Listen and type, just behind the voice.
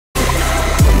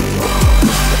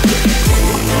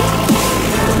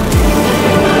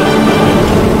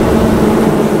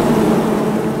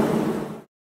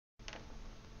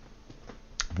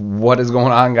What is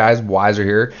going on, guys? Wiser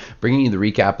here, bringing you the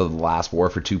recap of the last war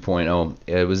for 2.0.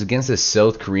 It was against the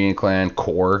South Korean clan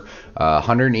KOR.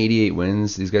 188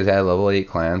 wins. These guys had a level 8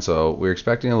 clan, so we're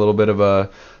expecting a little bit of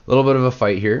a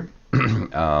fight here.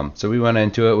 So we went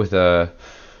into it with a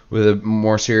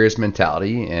more serious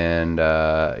mentality, and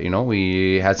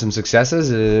we had some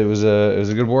successes. It was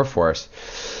a good war for us.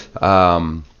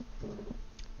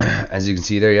 As you can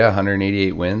see there,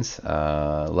 188 wins,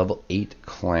 level 8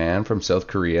 clan from South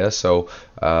Korea. So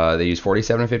they used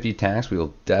 4750 tanks. We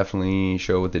will definitely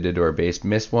show what they did to our base.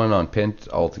 Missed one on Pint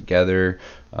altogether.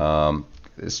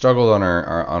 Struggled on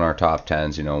our top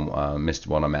 10s. Missed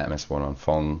one on Matt. Missed one on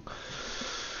Fong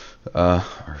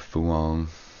or Fuong.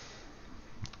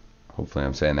 Hopefully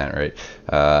I'm saying that right.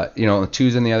 The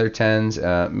 2s in the other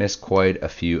 10s. Missed quite a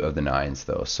few of the 9s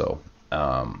though. So.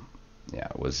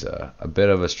 It was a bit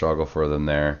of a struggle for them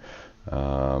there.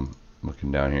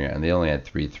 Looking down here, and they only had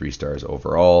 3 stars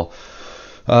overall,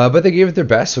 but they gave it their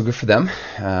best, so good for them.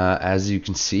 As you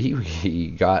can see, we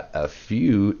got a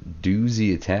few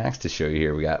doozy attacks to show you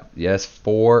here. We got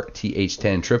 4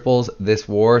 TH10 triples this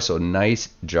war, so nice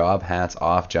job, hats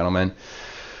off, gentlemen.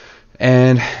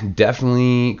 And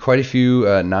definitely quite a few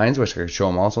 9s, which I could show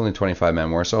them all. It's only 25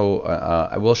 men more, so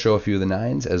I will show a few of the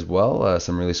 9s as well.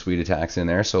 Some really sweet attacks in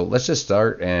there. So let's just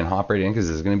start and hop right in, because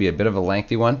this is going to be a bit of a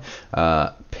lengthy one.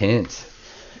 Pint,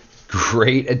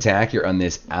 great attack here on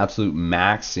this absolute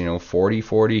max,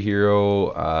 40-40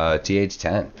 hero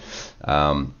TH10.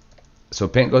 So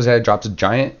Pint goes ahead, drops a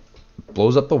giant,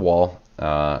 blows up the wall.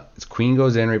 His queen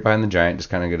goes in right behind the giant, just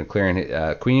kind of going to clear.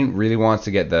 And queen really wants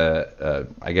to get the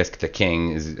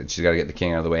king. She's got to get the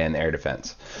king out of the way and the air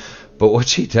defense. But what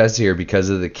she does here, because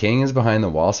of the king is behind the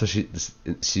wall, so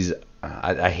she's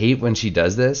I hate when she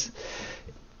does this.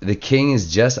 The king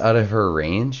is just out of her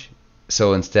range,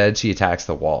 so instead she attacks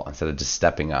the wall instead of just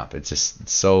stepping up. It's just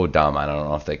so dumb. I don't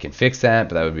know if they can fix that,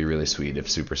 but that would be really sweet if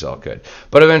Supercell could.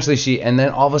 But eventually and then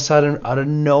all of a sudden, out of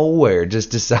nowhere, just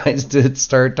decides to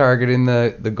start targeting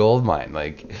the gold mine.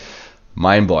 Like,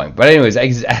 mind-blowing. But anyways,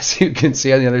 as you can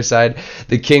see on the other side,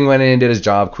 the king went in and did his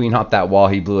job. Queen hopped that wall.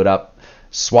 He blew it up.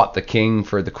 Swapped the king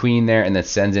for the queen there, and then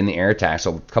sends in the air attack.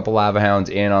 So a couple lava hounds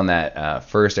in on that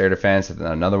first air defense, and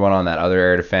then another one on that other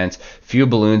air defense. Few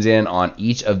balloons in on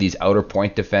each of these outer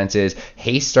point defenses.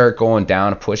 Haste start going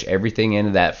down to push everything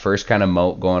into that first kind of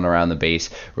moat going around the base.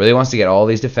 Really wants to get all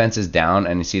these defenses down,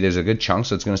 and you see there's a good chunk,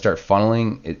 so it's going to start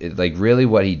funneling. Like really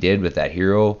what he did with that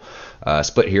hero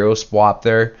split hero swap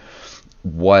there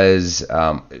was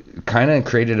kind of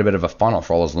created a bit of a funnel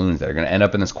for all those loons that are going to end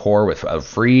up in this core with a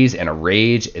freeze and a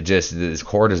rage. This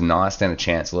core does not stand a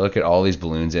chance. Look at all these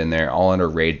balloons in there, all under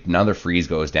rage. Another freeze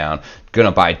goes down.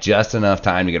 Gonna buy just enough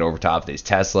time to get over top of these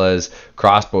Teslas.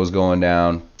 Crossbows going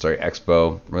down. Sorry,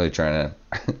 Expo. I'm really trying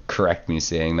to correct me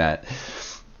saying that.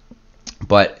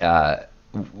 But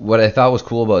what I thought was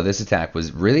cool about this attack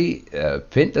was really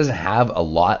Pint doesn't have a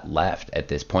lot left at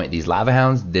this point. These lava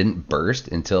hounds didn't burst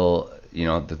until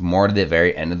more to the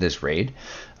very end of this raid,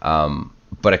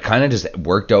 but it kind of just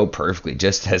worked out perfectly,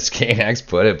 just as KNX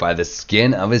put it, by the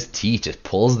skin of his teeth. Just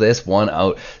pulls this one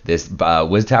out. This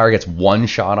Wiz Tower gets one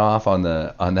shot off on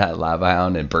that lava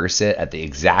hound and bursts it at the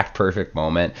exact perfect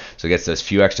moment, so he gets those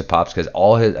few extra pups, because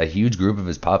a huge group of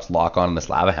his pups lock on this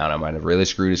lava hound. I might have really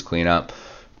screwed his cleanup.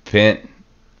 Pint,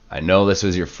 I know this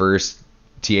was your first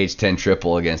TH10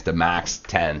 triple against a max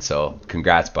 10, so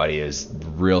congrats, buddy. It was a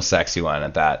real sexy one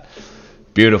at that.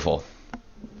 Beautiful.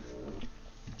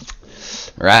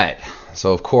 Right.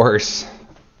 So of course,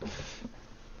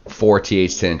 4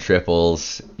 TH10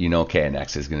 triples.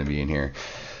 KNX is going to be in here.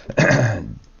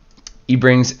 He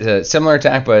brings a similar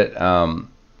attack, but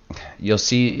you'll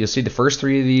see the first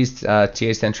 3 of these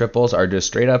TH10 triples are just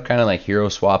straight up kind of like hero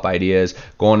swap ideas,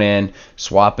 going in,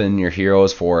 swapping your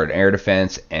heroes for an air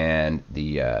defense and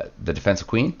the defensive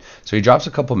queen. So he drops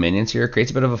a couple minions here,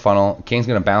 creates a bit of a funnel. King's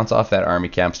going to bounce off that army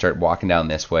camp, start walking down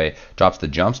this way, drops the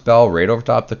jump spell right over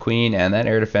top the queen and that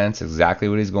air defense, exactly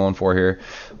what he's going for here.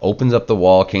 Opens up the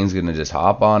wall. King's going to just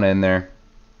hop on in there.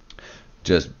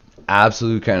 Just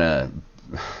absolute kind of,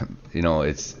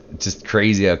 it's just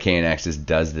crazy how KNX just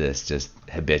does this just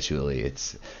habitually.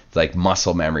 It's like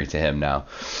muscle memory to him now.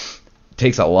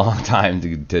 Takes a long time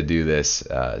to do this,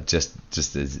 just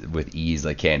as with ease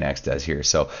like KNX does here.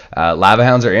 So lava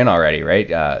hounds are in already, right?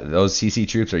 Those CC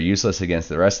troops are useless against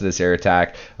the rest of this air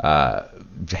attack.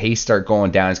 Haste start going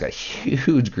down. He's got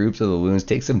huge groups of the loons.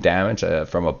 Takes some damage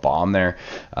from a bomb there,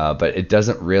 but it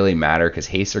doesn't really matter because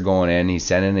Haste are going in. He's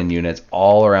sending in units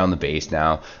all around the base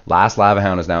now. Last lava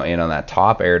hound is now in on that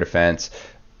top air defense.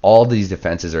 all these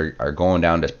defenses are going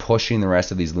down, just pushing the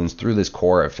rest of these loons through this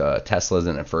core of Teslas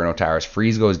and Inferno Towers.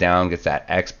 Freeze goes down, gets that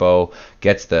Expo,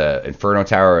 gets the Inferno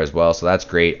Tower as well, so that's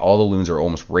great. All the loons are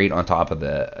almost right on top of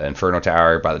the Inferno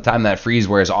Tower by the time that freeze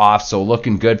wears off, so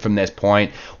looking good from this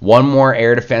point. One more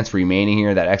air defense remaining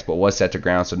here. That Expo was set to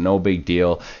ground, so no big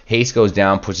deal. Haste goes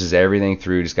down, pushes everything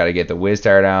through. Just got to get the Whiz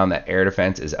Tower down. That air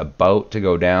defense is about to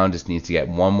go down. Just needs to get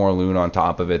one more loon on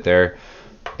top of it there.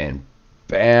 And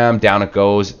bam, down it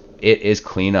goes. It is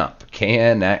cleanup.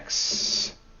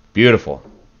 KNX. Beautiful.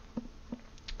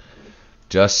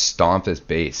 Just stomp this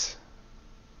base.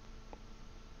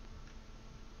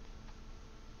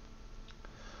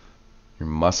 Your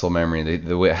muscle memory.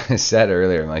 The way I said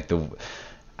earlier, like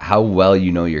how well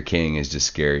you know your king is just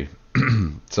scary.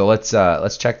 So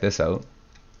let's check this out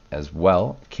as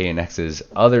well. KNX's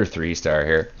other 3-star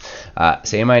here.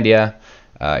 Same idea.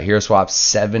 Hero swap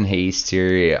 7 haste here.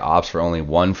 He opts for only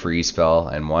 1 free spell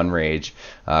and 1 rage.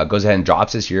 Goes ahead and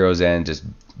drops his heroes in, just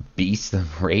beats them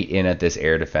right in at this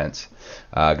air defense.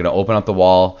 Gonna open up the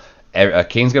wall.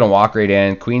 King's gonna walk right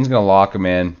in. Queen's gonna lock him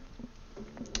in.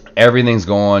 Everything's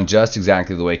going just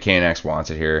exactly the way KNX wants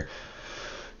it here.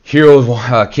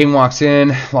 King walks in,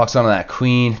 locks onto that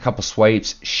queen, a couple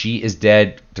swipes, she is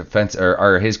dead. Defense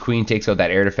or his queen takes out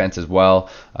that air defense as well.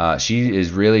 She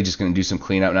is really just going to do some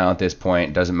cleanup now at this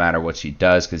point. Doesn't matter what she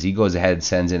does because he goes ahead and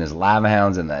sends in his lava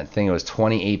hounds, and that thing was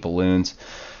 28 balloons.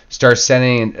 Starts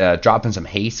sending, dropping some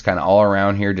haste kind of all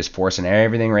around here, just forcing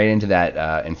everything right into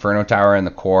that Inferno Tower in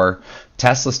the core.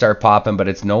 Tesla start popping, but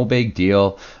it's no big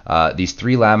deal. These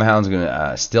 3 lava hounds are going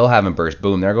to still haven't burst.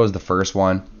 Boom, there goes the first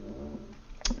one.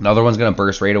 Another one's going to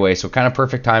burst right away, so kind of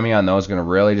perfect timing on those. Going to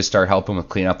really just start helping with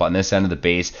cleanup on this end of the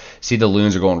base. See the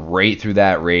loons are going right through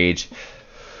that rage.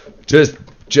 Just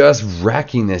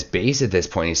wrecking this base at this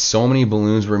point. He's so many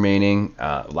balloons remaining.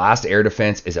 Last air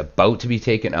defense is about to be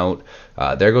taken out.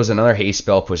 There goes another haste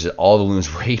spell, pushes all the loons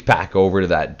right back over to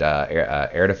that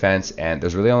air defense. And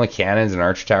there's really only cannons and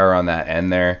archer tower on that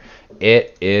end there.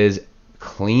 It is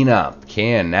cleanup.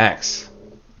 KNX.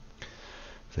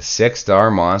 The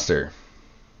 6-star monster.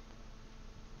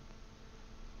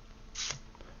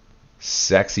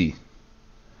 Sexy.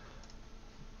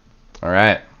 All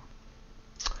right.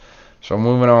 So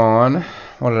moving on.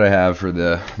 What did I have for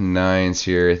the 9s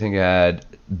here? I think I had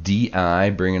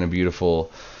DI bringing a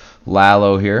beautiful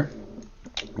Lalo here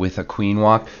with a queen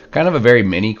walk. Kind of a very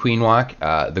mini queen walk.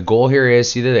 The goal here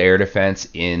is see the air defense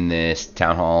in this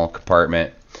town hall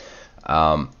compartment.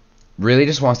 Really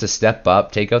just wants to step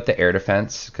up, take out the air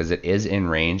defense because it is in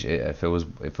range. If it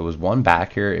was one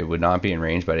back here, it would not be in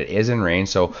range, but it is in range.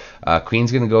 So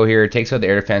Queen's gonna go here, takes out the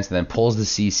air defense, and then pulls the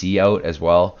CC out as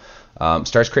well.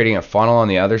 Starts creating a funnel on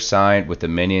the other side with the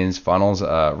minions. Funnels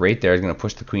right there is gonna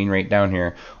push the Queen right down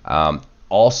here.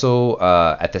 Also,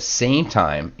 at the same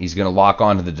time, he's going to lock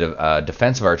onto the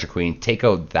defensive Archer Queen, take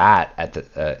out that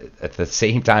at the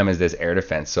same time as this air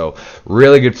defense. So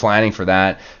really good planning for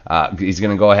that. He's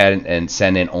going to go ahead and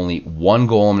send in only 1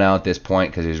 golem now at this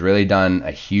point because he's really done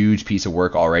a huge piece of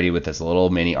work already with this little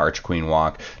mini Archer Queen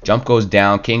walk. Jump goes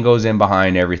down, King goes in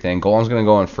behind everything. Golem's going to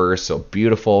go in first, so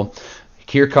beautiful.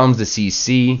 Here comes the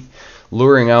CC,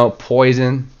 luring out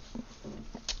poison.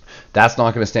 That's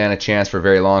not going to stand a chance for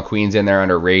very long. Queen's in there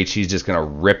under rage. She's just going to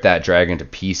rip that dragon to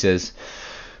pieces.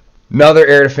 Another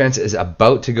air defense is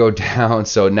about to go down.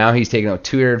 So now he's taking out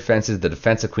 2 air defenses, the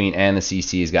defensive Queen and the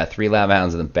CC. He's got 3 lava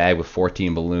hounds in the bag with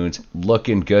 14 balloons.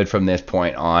 Looking good from this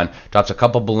point on. Drops a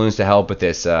couple balloons to help with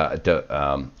this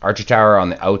Archer Tower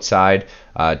on the outside.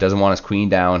 Doesn't want his Queen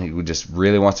down. He just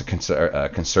really wants to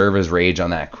conserve his rage on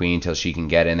that Queen until she can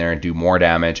get in there and do more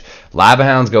damage. Lava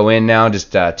hounds go in now.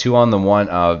 Just 2 on the one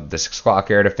of the 6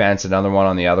 o'clock air defense, another one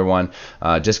on the other one.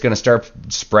 Just going to start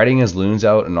spreading his loons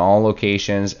out in all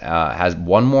locations. Has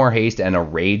 1 more haste and a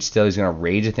rage still. He's going to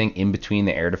rage a thing in between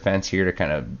the air defense here to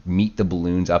kind of meet the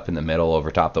balloons up in the middle over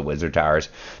top the wizard towers.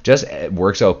 Just it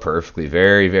works out perfectly.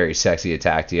 Very, very sexy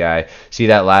attack DI. See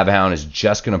that lava hound is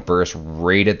just going to burst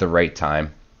right at the right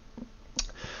time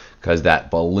because that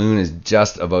balloon is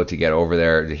just about to get over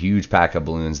there. The huge pack of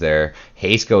balloons there.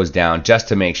 Haste goes down just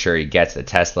to make sure he gets the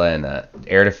Tesla and the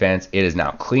air defense. It is now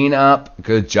clean up.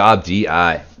 Good job,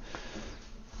 DI.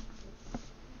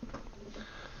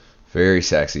 Very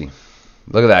sexy.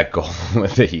 Look at that goal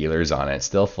with the healers on it.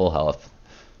 Still full health.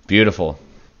 Beautiful.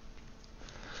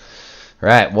 All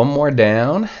right, 1 more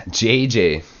down.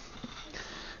 JJ.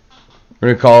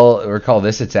 We're gonna call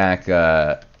this attack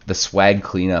the swag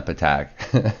cleanup attack.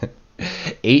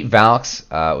 8 Valks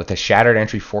with a shattered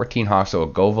entry, 14 Hawks, so a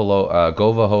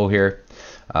Govalo here.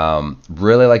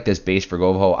 Really like this base for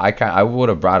Govo. I would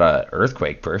have brought a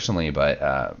Earthquake personally, but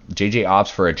JJ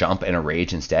opts for a jump and a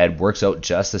rage instead. Works out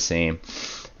just the same.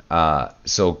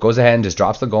 So goes ahead and just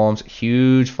drops the golems.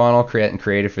 Huge funnel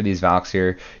created for these Valks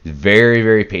here. He's very,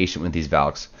 very patient with these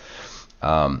Valks.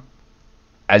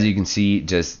 As you can see,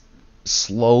 just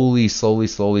slowly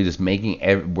just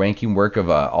making work of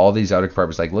all these outer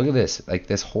compartments. Like, look at this. Like,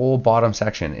 this whole bottom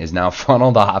section is now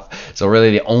funneled off. So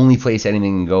really the only place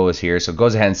anything can go is here. So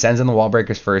goes ahead and sends in the wall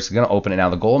breakers first. He's going to open it. Now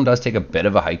the golem does take a bit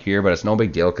of a hike here, but it's no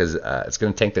big deal because it's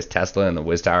going to tank this Tesla and the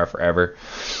Wiz Tower forever.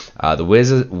 The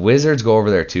wizards go over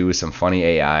there too with some funny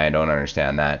AI. I don't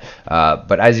understand that.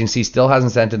 But as you can see, still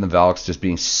hasn't sent in the Valks, just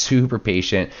being super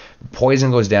patient.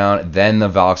 Poison goes down, then the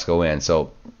Valks go in.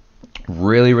 So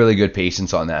really, really good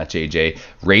patience on that, JJ.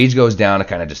 Rage goes down to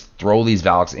kind of just throw these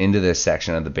Valks into this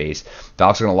section of the base.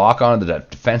 Valks are going to lock onto the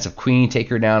defensive queen, take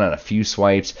her down on a few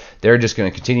swipes. They're just going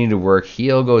to continue to work.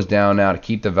 Heal goes down now to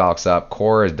keep the Valks up.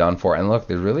 KOR is done for. And look,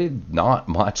 there's really not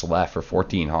much left for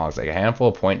 14 Hogs. Like a handful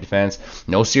of point defense.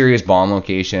 No serious bomb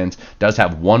locations. Does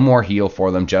have one more heal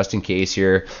for them just in case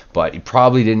here, but he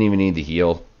probably didn't even need the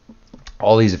heal.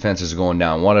 All these defenses are going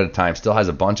down one at a time. Still has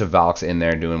a bunch of Valks in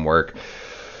there doing work.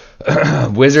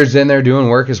 Wizards in there doing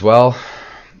work as well.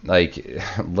 Like,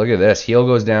 look at this. Heal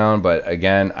goes down, but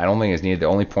again, I don't think it's needed. The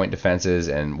only point defenses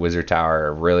and Wizard Tower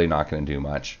are really not going to do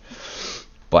much.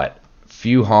 But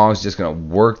few Hogs just going to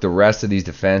work the rest of these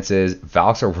defenses.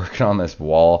 Valks are working on this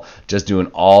wall, just doing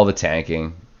all the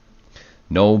tanking.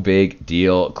 No big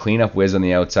deal. Clean up Wiz on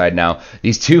the outside. Now,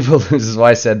 these two balloons, this is why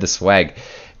I said the swag.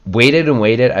 Waited and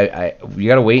waited. You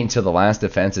got to wait until the last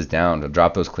defense is down to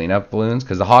drop those cleanup balloons,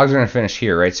 because the Hogs are going to finish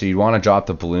here, right? So you'd want to drop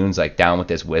the balloons like down with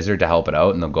this wizard to help it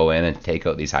out, and they'll go in and take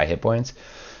out these high hit points.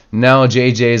 No,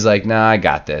 JJ's like, nah, I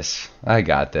got this.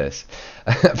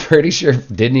 I'm pretty sure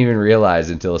didn't even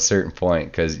realize until a certain point,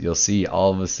 because you'll see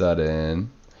all of a sudden,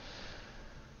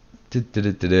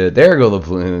 there go the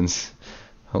balloons.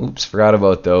 Oops, forgot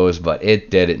about those, but it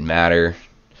didn't matter.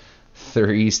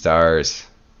 3 stars.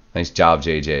 Nice job,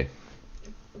 JJ.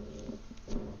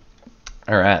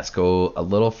 All right, let's go a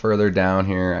little further down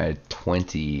here at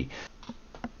 20.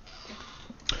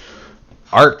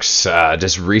 Arcs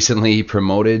just recently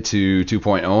promoted to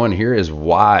 2.0, and here is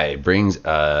why. Brings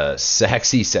a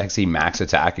sexy max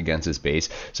attack against his base.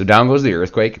 So down goes the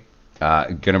Earthquake.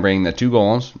 Gonna bring the 2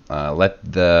 golems.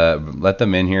 Let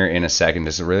them in here in a second.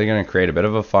 This is really gonna create a bit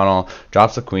of a funnel.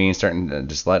 Drops the queen, starting to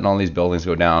just letting all these buildings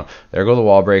go down. There go the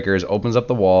wall breakers. Opens up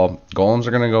the wall. Golems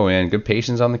are gonna go in. Good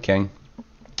patience on the king.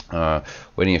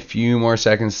 Waiting a few more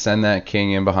seconds to send that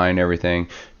king in behind everything.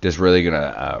 Just really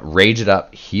gonna rage it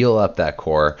up, heal up that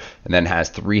KOR, and then has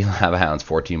 3 lava hounds,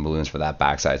 14 balloons for that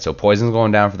backside. So poison's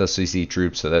going down for the CC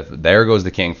troops. So there goes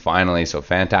the king finally. So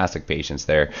fantastic patience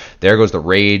there. There goes the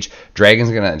rage.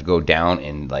 Dragon's gonna go down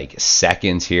in like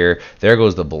seconds here. There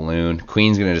goes the balloon.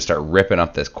 Queen's gonna just start ripping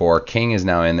up this KOR. King is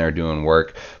now in there doing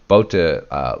work. About to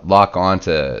lock on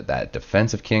to that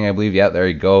defensive king, I believe. Yeah, there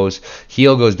he goes.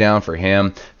 Heal goes down for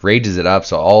him. Rages it up.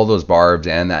 So all those barbs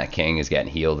and that king is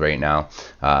getting healed right now.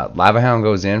 Lava Hound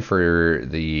goes in for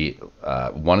the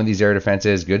one of these air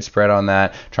defenses. Good spread on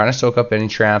that. Trying to soak up any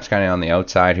traps kind of on the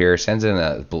outside here. Sends in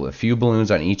a few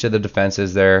balloons on each of the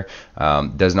defenses there.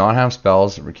 Does not have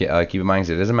spells. Keep in mind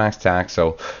it is a max attack.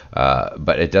 So,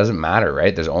 but it doesn't matter,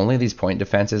 right? There's only these point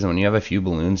defenses, and when you have a few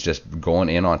balloons just going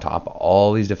in on top of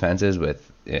all these defenses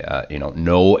with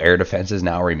no air defenses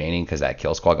now remaining, because that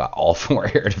kill squad got all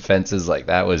 4 air defenses. Like,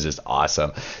 that was just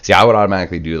awesome. See, I would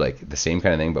automatically do like the same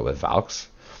kind of thing but with Valks.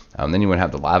 Then you wouldn't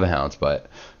have the lava hounds, but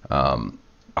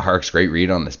Hark's great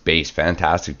read on this base.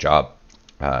 Fantastic job.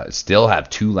 Still have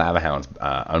 2 lava hounds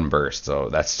unburst, so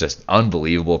that's just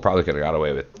unbelievable. Probably could have got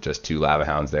away with just 2 lava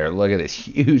hounds there. Look at this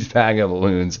huge bag of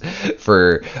balloons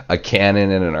for a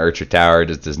cannon and an archer tower.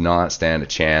 Just does not stand a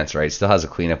chance, right? Still has a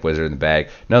cleanup wizard in the bag.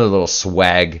 Another little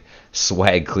swag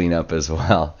cleanup as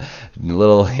well. A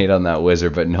little hate on that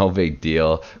wizard, but no big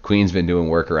deal. Queen's been doing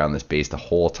work around this base the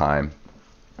whole time.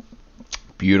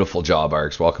 Beautiful job,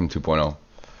 Arcs. Welcome 2.0.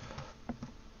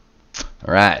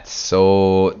 All right,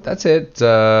 so that's it.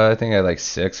 I think I had like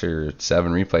 6 or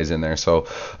 7 replays in there. So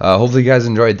hopefully you guys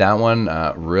enjoyed that one.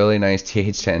 Really nice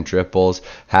TH10 triples.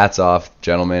 Hats off,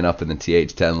 gentlemen, up in the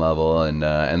TH10 level, and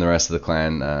the rest of the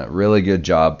clan. Really good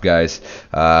job, guys.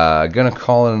 Gonna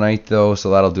call it a night though, so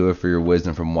that'll do it for your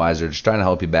wisdom from Wiser. Just trying to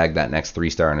help you bag that next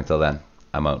 3-star, and until then,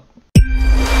 I'm out.